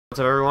What's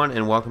up everyone,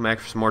 and welcome back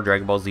for some more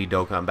Dragon Ball Z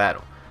Dokkan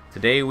Battle.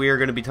 Today we are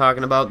going to be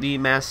talking about the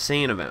Masked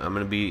Saiyan event. I'm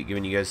going to be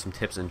giving you guys some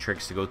tips and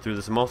tricks to go through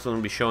this. I'm also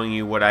going to be showing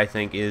you what I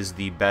think is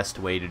the best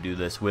way to do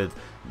this with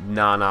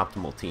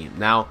non-optimal team.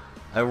 Now,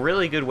 a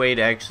really good way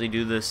to actually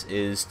do this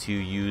is to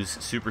use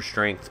Super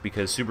Strength,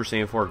 because Super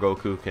Saiyan 4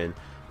 Goku can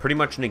pretty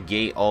much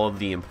negate all of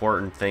the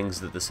important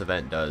things that this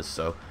event does.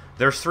 So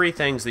there's three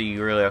things that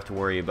you really have to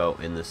worry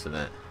about in this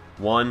event.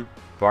 One,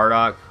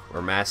 Bardock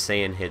or Masked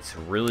Saiyan hits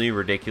really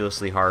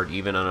ridiculously hard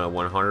even on a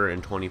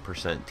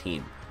 120%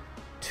 team.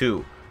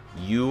 2,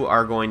 you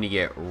are going to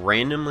get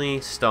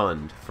randomly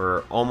stunned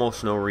for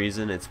almost no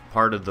reason. It's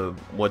part of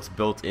what's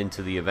built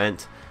into the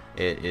event.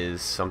 It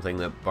is something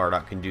that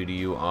Bardock can do to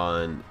you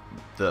on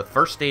the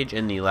first stage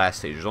and the last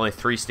stage. There's only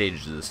 3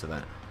 stages of this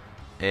event.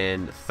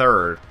 And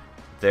third,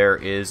 there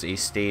is a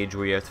stage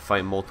where you have to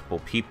fight multiple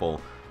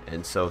people,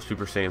 and so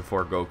Super Saiyan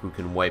 4 Goku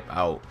can wipe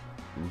out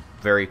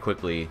very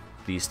quickly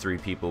these 3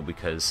 people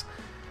because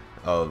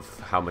of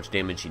how much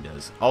damage he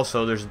does.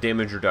 Also, there's a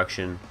damage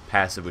reduction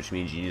passive, which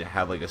means you need to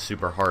have like a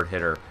super hard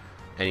hitter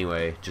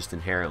anyway, just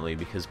inherently,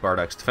 because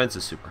Bardock's defense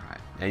is super high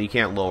and you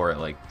can't lower it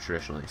like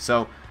traditionally.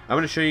 So I'm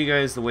going to show you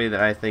guys the way that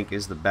I think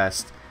is the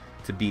best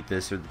to beat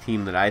this, or the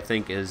team that I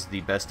think is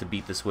the best to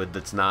beat this with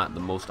that's not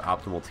the most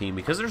optimal team,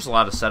 because there's a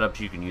lot of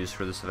setups you can use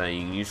for this event.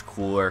 You can use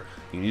Cooler,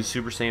 you can use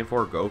Super Saiyan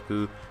 4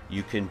 Goku,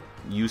 you can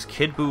use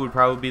Kid Buu would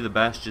probably be the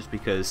best just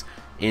because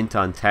int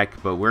on tech,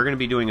 but we're going to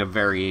be doing a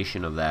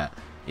variation of that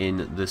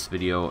in this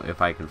video if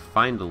I can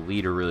find the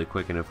leader really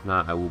quick, and if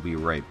not, I will be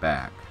right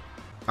back.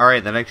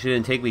 Alright, that actually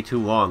didn't take me too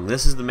long.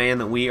 This is the man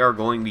that we are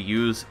going to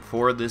use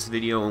for this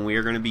video, and we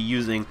are going to be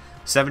using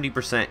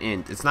 70%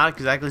 int. It's not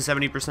exactly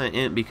 70%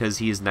 int because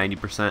he is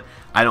 90%.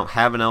 I don't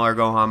have an LR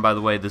Gohan, by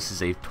the way. This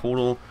is a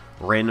total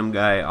random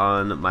guy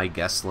on my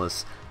guest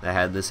list that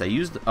had this. I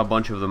used a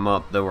bunch of them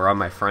up that were on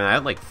my friend. I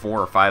had like 4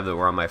 or 5 that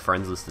were on my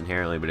friends list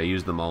inherently, but I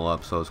used them all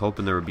up, so I was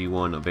hoping there would be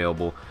one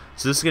available.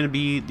 So this is going to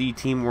be the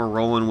team we're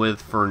rolling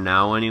with for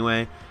now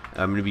anyway.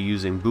 I'm going to be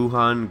using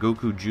Buhan,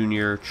 Goku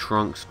Jr.,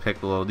 Trunks,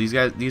 Piccolo. These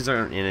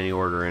aren't in any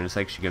order, and it's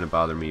actually going to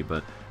bother me,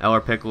 but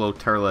LR Piccolo,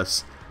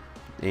 Turles,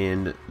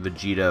 and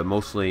Vegeta.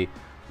 Mostly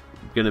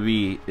it's gonna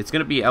be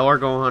LR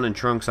Gohan and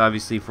Trunks,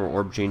 obviously, for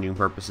orb changing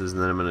purposes,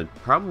 and then I'm gonna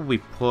probably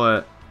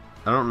put,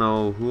 I don't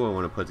know who I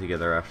want to put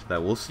together after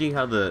that. We'll see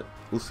how the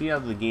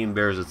game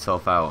bears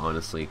itself out,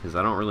 honestly, because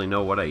I don't really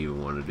know what I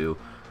even want to do.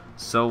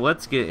 So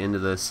let's get into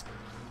this.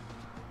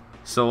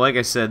 So like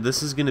I said,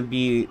 this is gonna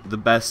be the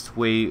best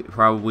way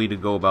probably to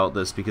go about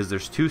this, because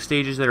there's 2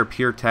 stages that are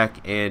pure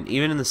tech, and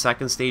even in the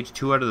second stage,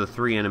 2 out of the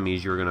 3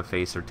 enemies you're gonna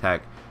face are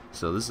tech.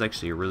 So this is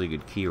actually a really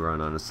good key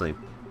run, honestly.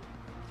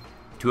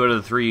 2 out of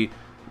the 3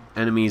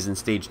 enemies in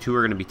stage 2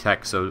 are going to be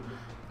tech, so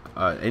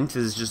int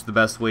is just the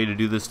best way to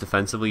do this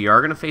defensively. You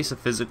are going to face a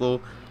physical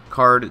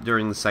card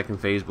during the second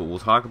phase, but we'll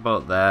talk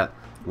about that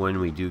when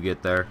we do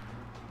get there,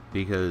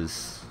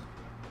 because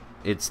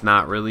it's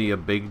not really a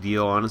big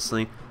deal,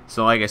 honestly.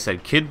 So like I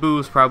said, Kid Buu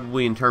is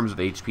probably, in terms of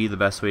HP, the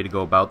best way to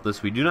go about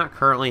this. We do not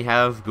currently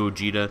have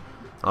Gogeta.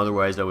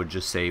 Otherwise, I would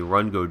just say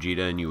run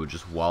Gogeta and you would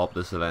just wallop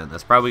this event.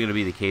 That's probably going to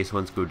be the case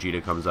once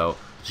Gogeta comes out,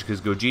 just because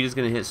Gogeta is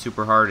going to hit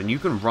super hard, and you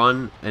can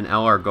run an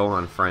LR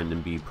Gohan friend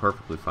and be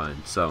perfectly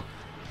fine. So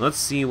let's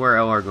see where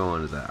LR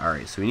Gohan is at.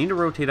 Alright, so we need to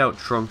rotate out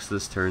Trunks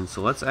this turn,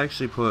 so let's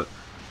actually put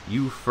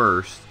you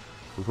first.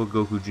 We'll put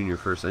Goku Jr.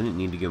 first. I didn't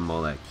need to give him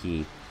all that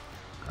key.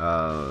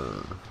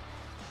 Yeah,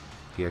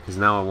 because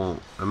now I'm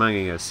not going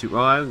to get a super.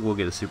 Well, I will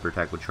get a super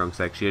attack with Trunks,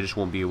 actually. I just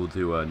won't be able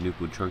to nuke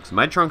with Trunks.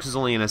 My Trunks is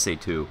only an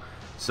SA2.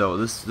 So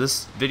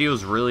this video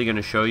is really going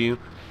to show you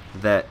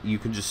that you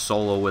can just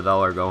solo with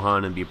LR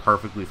Gohan and be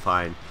perfectly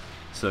fine.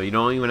 So you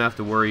don't even have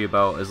to worry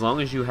about, as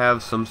long as you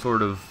have some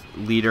sort of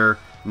leader,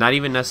 not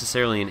even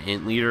necessarily an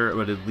int leader,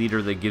 but a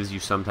leader that gives you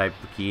some type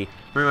of key.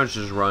 Pretty much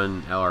just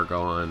run LR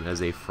Gohan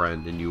as a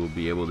friend and you will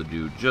be able to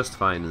do just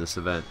fine in this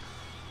event.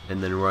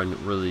 And then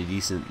run really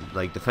decent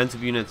like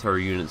defensive units or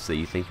units that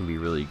you think can be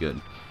really good.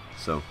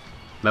 So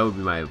that would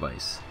be my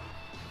advice.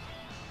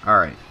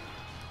 Alright.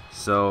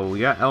 So we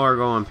got LR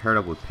Gohan paired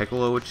up with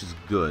Piccolo, which is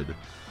good,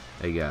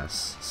 I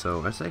guess. So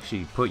let's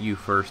actually put you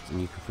first, and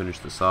you can finish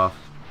this off.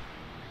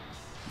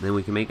 Then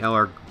we can make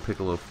LR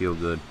Piccolo feel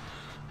good.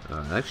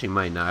 Actually,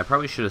 might not. I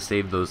probably should have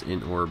saved those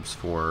int orbs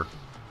for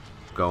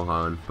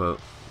Gohan, but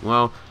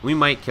well, we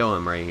might kill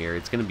him right here.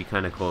 It's going to be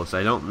kind of close.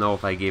 I don't know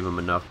if I gave him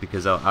enough,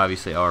 because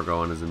obviously LR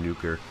Gohan is a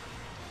nuker.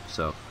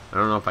 So I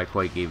don't know if I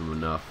quite gave him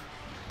enough.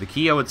 The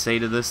key I would say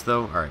to this,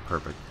 though, alright,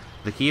 perfect.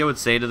 The key I would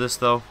say to this,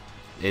 though,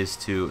 is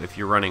to, if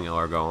you're running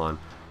LR Gohan,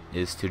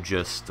 is to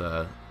just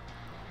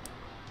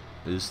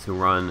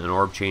run an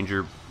orb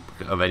changer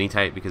of any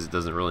type, because it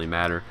doesn't really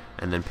matter,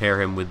 and then pair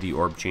him with the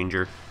orb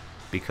changer,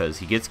 because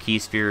he gets key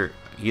sphere,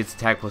 he gets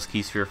attack plus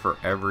key sphere for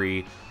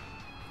every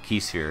key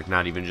sphere,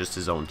 not even just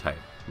his own type.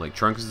 Like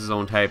Trunks is his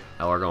own type,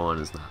 LR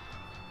Gohan is not.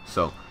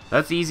 So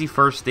that's the easy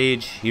first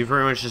stage. He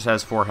pretty much just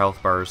has 4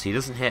 health bars. He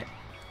doesn't hit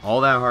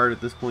all that hard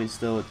at this point.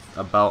 Still, it's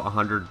about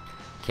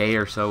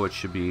 100k or so, which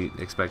should be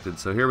expected.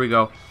 So here we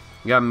go.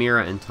 We got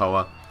Mira and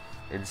Toa.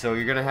 And so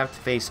you're going to have to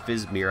face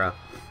Fizz-Mira.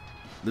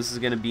 This is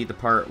going to be the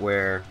part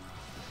where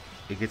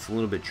it gets a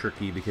little bit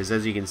tricky, because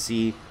as you can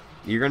see,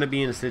 you're going to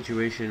be in a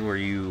situation where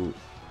you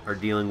are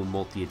dealing with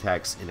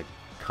multi-attacks in a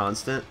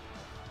constant.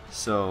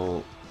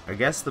 So I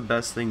guess the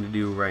best thing to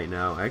do right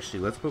now, actually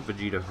let's put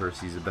Vegeta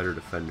first, he's a better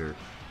defender.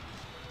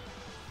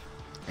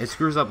 It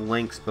screws up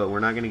Lynx, but we're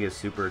not going to get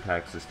super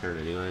attacks this turn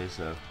anyway,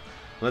 so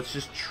let's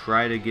just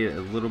try to get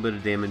a little bit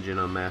of damage in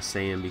on Mass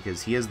Saiyan,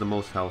 because he has the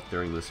most health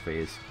during this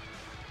phase.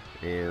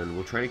 And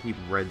we'll try to keep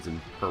reds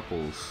and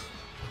purples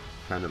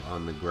kind of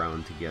on the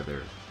ground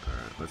together.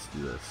 Alright, let's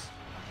do this.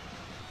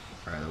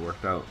 Alright, that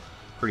worked out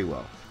pretty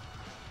well.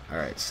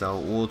 Alright, so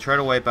we'll try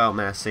to wipe out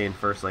Mass Saiyan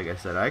first, like I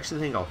said. I actually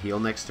think I'll heal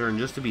next turn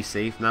just to be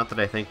safe. Not that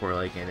I think we're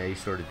like in any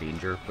sort of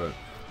danger, but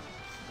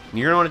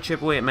you're going to want to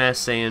chip away at Mass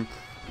Saiyan.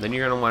 Then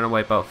you're going to want to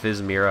wipe out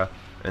Fizz-Mira,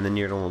 and then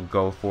you're going to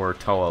go for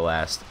Toa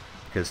last,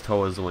 because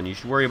Toa is the one you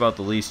should worry about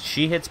the least.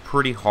 She hits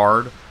pretty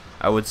hard,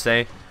 I would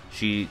say.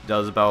 She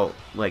does about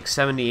like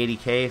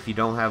 70-80k if you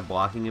don't have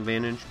blocking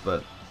advantage,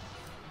 but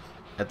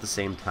at the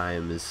same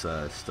time is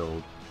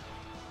still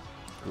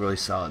really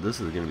solid.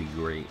 This is going to be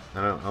great.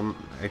 I'm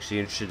actually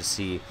interested to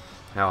see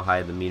how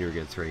high the meter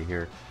gets right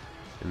here.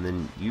 And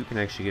then you can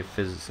actually get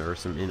Fizz or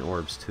some in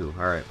orbs too.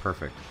 Alright,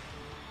 perfect.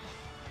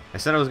 I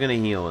said I was going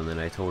to heal, and then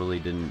I totally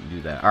didn't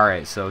do that.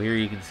 Alright, so here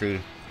you can see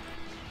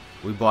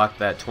we blocked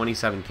that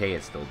 27k.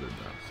 It still did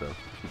though, so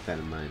keep that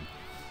in mind.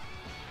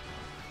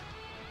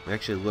 I'm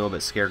actually a little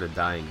bit scared of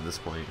dying at this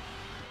point.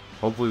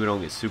 Hopefully we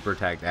don't get super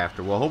attacked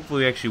after. Well,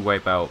 hopefully we actually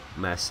wipe out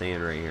Mass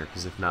Saiyan right here,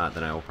 because if not,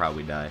 then I will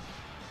probably die.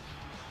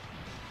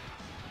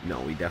 No,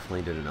 we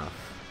definitely did enough.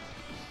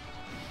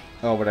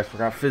 Oh, but I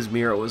forgot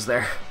Fizz-Mira was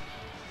there.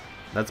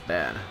 That's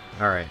bad.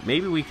 Alright,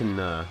 maybe we can,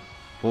 well,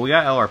 we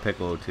got LR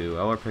Piccolo too.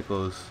 LR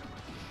Piccolo's...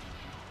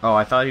 Oh,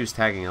 I thought he was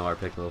tagging LR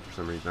Piccolo for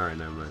some reason. Alright,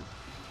 never mind.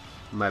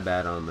 My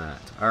bad on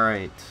that.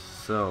 Alright,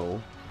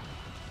 so...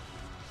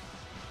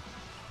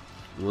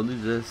 we'll do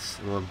this,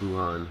 and we'll have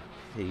Buon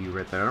hit you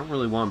right there. I don't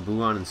really want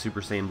Buon and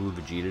Super Saiyan Blue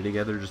Vegeta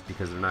together, just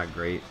because they're not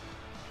great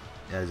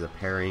as a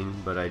pairing,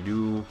 but I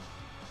do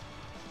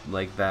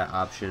like that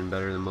option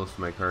better than most of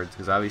my cards,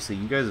 because obviously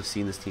you guys have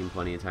seen this team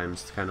plenty of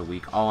times. It's kind of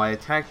weak. Oh, I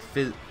attacked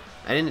Fizz...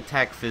 I didn't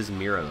attack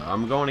Fizz-Mira, though.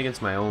 I'm going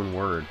against my own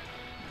word.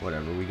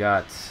 Whatever, we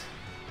got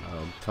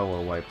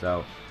Toa wiped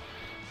out.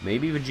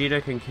 Maybe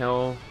Vegeta can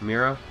kill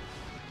Mira?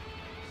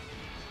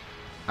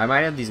 I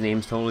might have these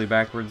names totally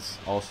backwards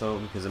also,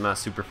 because I'm not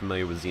super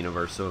familiar with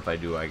Xenoverse, so if I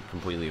do, I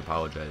completely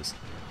apologize.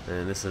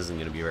 And this isn't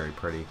going to be very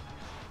pretty.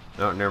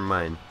 No, never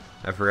mind.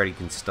 I forgot he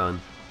can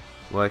stun.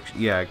 Well,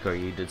 actually, yeah,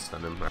 you did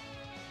stun him.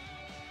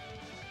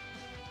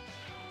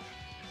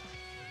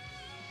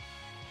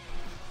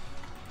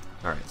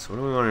 Alright, so what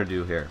do we want to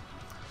do here?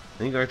 I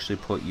think I'll actually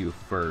put you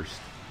first.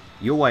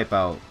 You'll wipe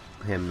out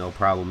him no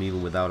problem,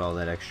 even without all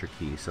that extra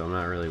key, so I'm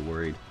not really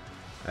worried.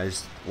 I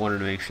just wanted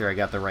to make sure I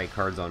got the right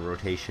cards on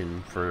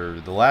rotation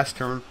for the last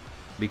turn,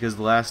 because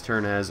the last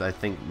turn has, I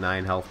think,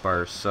 9 health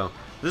bars. So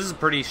this is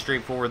pretty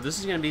straightforward. This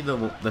is going to be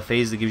the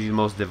phase that gives you the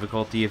most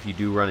difficulty if you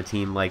do run a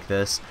team like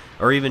this,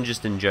 or even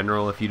just in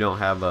general if you don't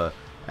have a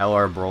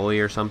LR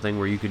Broly or something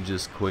where you could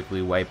just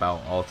quickly wipe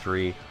out all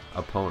 3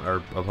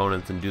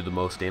 opponents and do the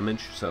most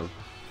damage. So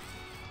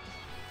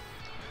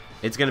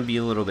it's going to be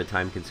a little bit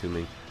time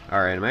consuming.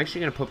 Alright, I'm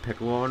actually going to put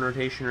Piccolo on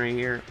rotation right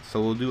here,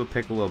 so we'll do a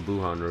Piccolo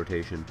Buon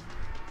rotation.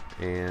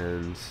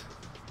 And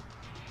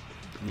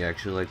yeah, I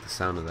actually like the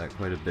sound of that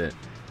quite a bit.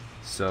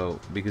 So,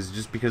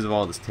 because of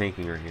all this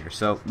tanking right here.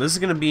 So, this is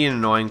going to be an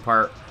annoying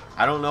part.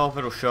 I don't know if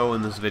it'll show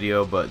in this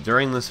video, but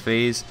during this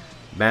phase,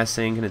 Mass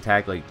Saiyan can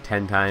attack like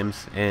 10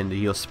 times, and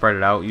he'll spread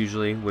it out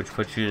usually, which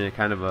puts you in a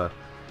kind of a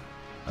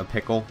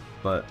pickle.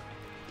 But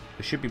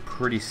it should be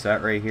pretty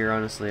set right here,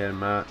 honestly. I'm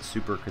not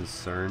super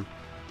concerned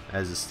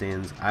as it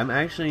stands.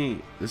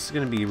 This is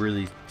going to be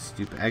really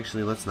stupid.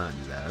 Actually, let's not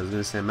do that. I was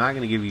going to say, I'm not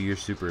going to give you your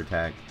super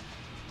attack,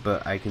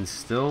 but I can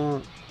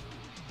still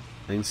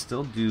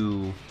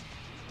do,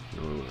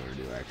 what do we want to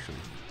do, actually?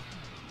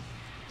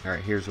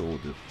 Alright, here's what we'll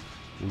do.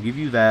 We'll give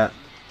you that,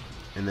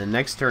 and then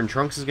next turn,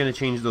 Trunks is going to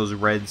change those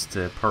reds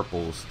to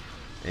purples,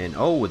 and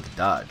oh, with the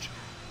dodge.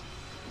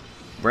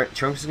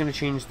 Trunks is going to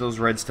change those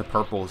reds to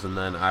purples, and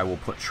then I will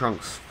put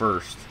Trunks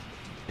first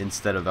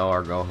instead of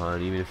LR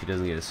Gohan, even if he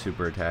doesn't get a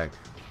super attack.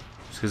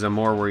 Just because I'm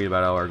more worried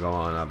about LR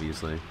Gohan,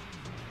 obviously.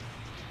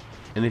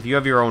 And if you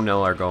have your own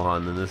LR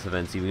Gohan, then this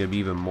event's even going to be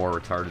even more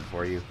retarded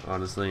for you,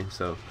 honestly.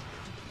 So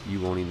you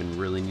won't even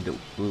really need to...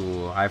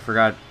 Ooh, I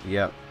forgot.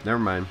 Yep, never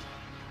mind.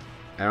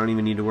 I don't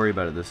even need to worry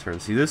about it this turn.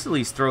 See, this at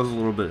least throws a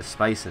little bit of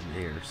spice in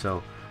here.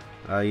 So,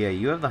 yeah,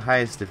 you have the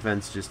highest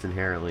defense just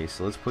inherently.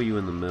 So let's put you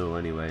in the middle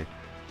anyway.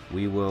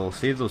 We will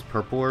save those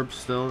purple orbs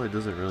still. It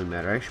doesn't really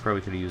matter. I actually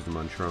probably could have used them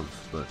on Trunks.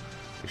 But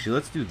actually,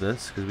 let's do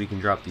this because we can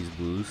drop these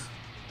blues.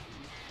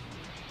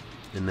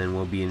 And then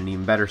we'll be in an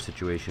even better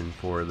situation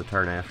for the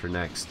turn after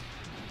next.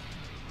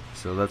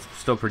 So that's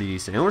still pretty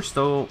decent. And we're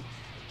still...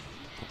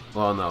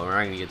 Well, no, we're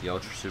not going to get the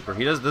Ultra Super.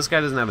 This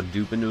guy doesn't have a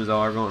dupe into his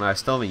LR Gohan. I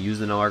still haven't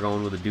used an LR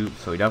Gohan with a dupe,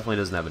 so he definitely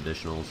doesn't have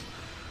additionals.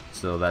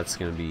 So that's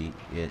gonna be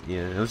it.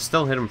 Yeah, it would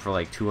still hit him for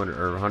like 200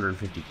 or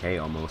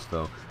 150k almost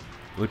though,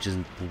 which is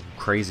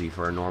crazy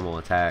for a normal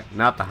attack.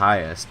 Not the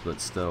highest, but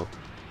still.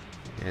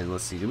 And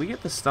let's see, did we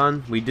get the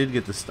stun? We did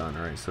get the stun.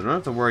 Alright, so don't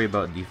have to worry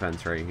about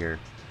defense right here.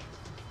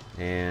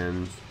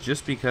 And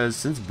just because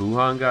since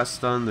Buhan got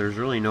stunned, there's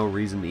really no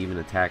reason to even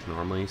attack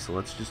normally. So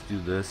let's just do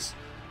this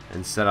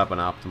and set up an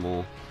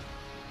optimal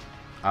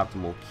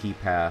key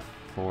path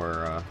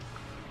for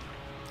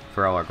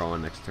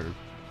Elargon next turn.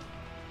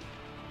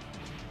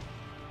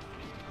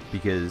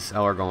 Because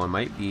Elargon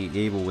might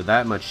be able, with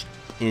that much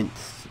int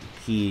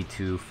key,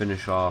 to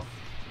finish off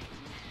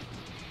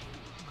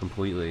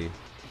completely.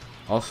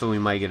 Also, we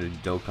might get a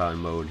Dokkan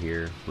mode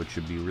here, which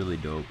would be really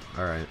dope.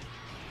 Alright.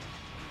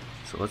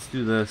 So let's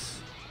do this.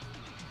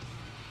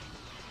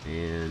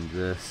 And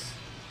this.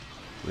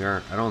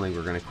 I don't think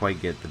we're going to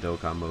quite get the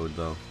Dokkan mode,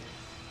 though.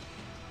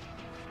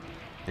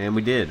 And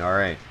we did.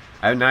 Alright.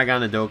 I have not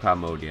gotten a Dokkan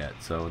mode yet.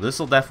 So this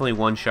will definitely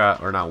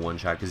one-shot, or not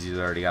one-shot, because he's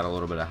already got a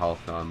little bit of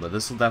health on. But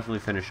this will definitely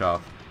finish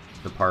off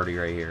the party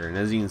right here. And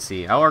as you can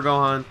see,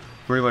 Elargon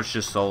pretty much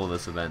just solo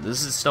this event.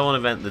 This is still an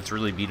event that's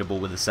really beatable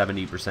with a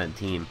 70%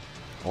 team.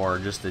 Or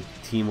just a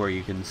team where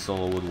you can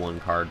solo with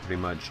one card,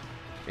 pretty much.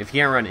 If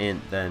you can't run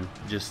int, then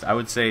just, I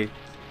would say,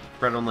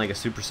 spread on like a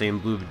Super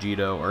Saiyan Blue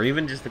Vegito, or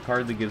even just a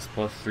card that gives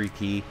plus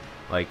 3T.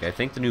 Like, I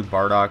think the new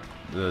Bardock,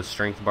 the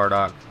Strength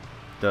Bardock,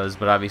 does,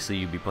 but obviously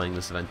you'd be playing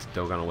this event to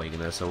Dokkan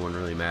Awaken, so it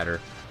wouldn't really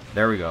matter.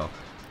 There we go.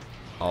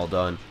 All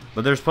done.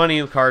 But there's plenty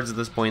of cards at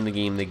this point in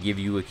the game that give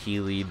you a key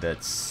lead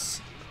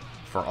that's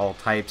for all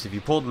types. If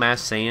you pulled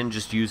Mass Saiyan,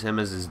 just use him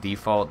as his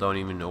default, don't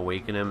even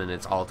awaken him, and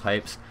it's all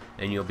types,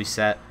 and you'll be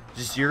set.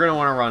 Just, you're going to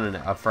want to run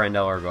a friend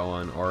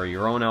Elargon or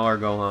your own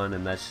Elargon,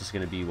 and that's just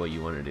going to be what you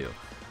want to do.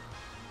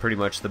 Pretty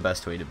much the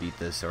best way to beat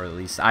this, or at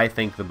least I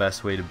think the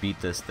best way to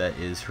beat this that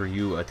is for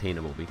you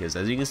attainable, because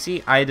as you can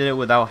see, I did it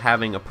without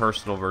having a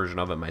personal version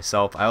of it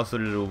myself. I also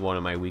did it with one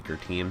of my weaker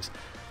teams.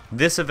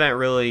 This event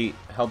really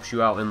helps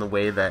you out in the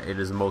way that it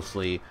is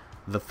mostly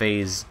the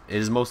phase, it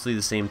is mostly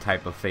the same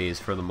type of phase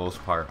for the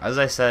most part. As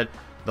I said,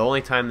 the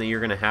only time that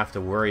you're going to have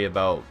to worry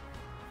about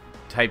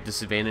type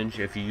disadvantage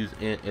if you use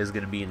int is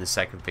going to be in the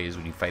second phase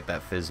when you fight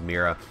that Fizz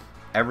Mira.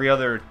 Every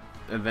other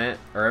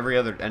event, or every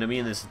other enemy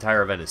in this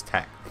entire event is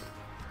tech.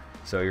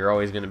 So you're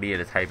always going to be at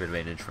a type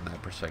advantage from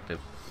that perspective.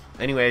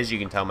 Anyway, as you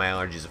can tell, my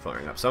allergies are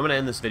flaring up. So I'm going to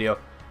end this video.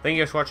 Thank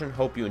you guys for watching.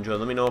 Hope you enjoyed.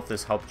 Let me know if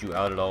this helped you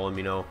out at all. Let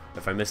me know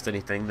if I missed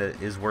anything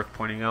that is worth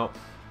pointing out,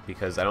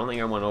 because I don't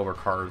think I went over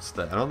cards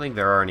that, I don't think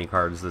there are any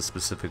cards that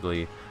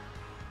specifically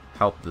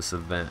help this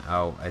event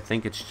out. I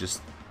think it's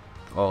just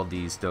all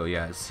these, though.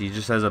 Yeah, he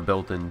just has a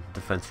built-in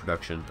defense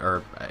reduction,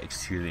 or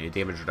excuse me, a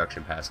damage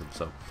reduction passive.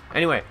 So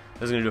anyway,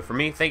 that's gonna do it for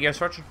me. Thank you guys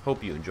for watching.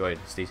 Hope you enjoyed.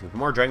 Stay tuned for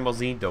more Dragon Ball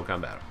Z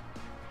Dokkan Battle.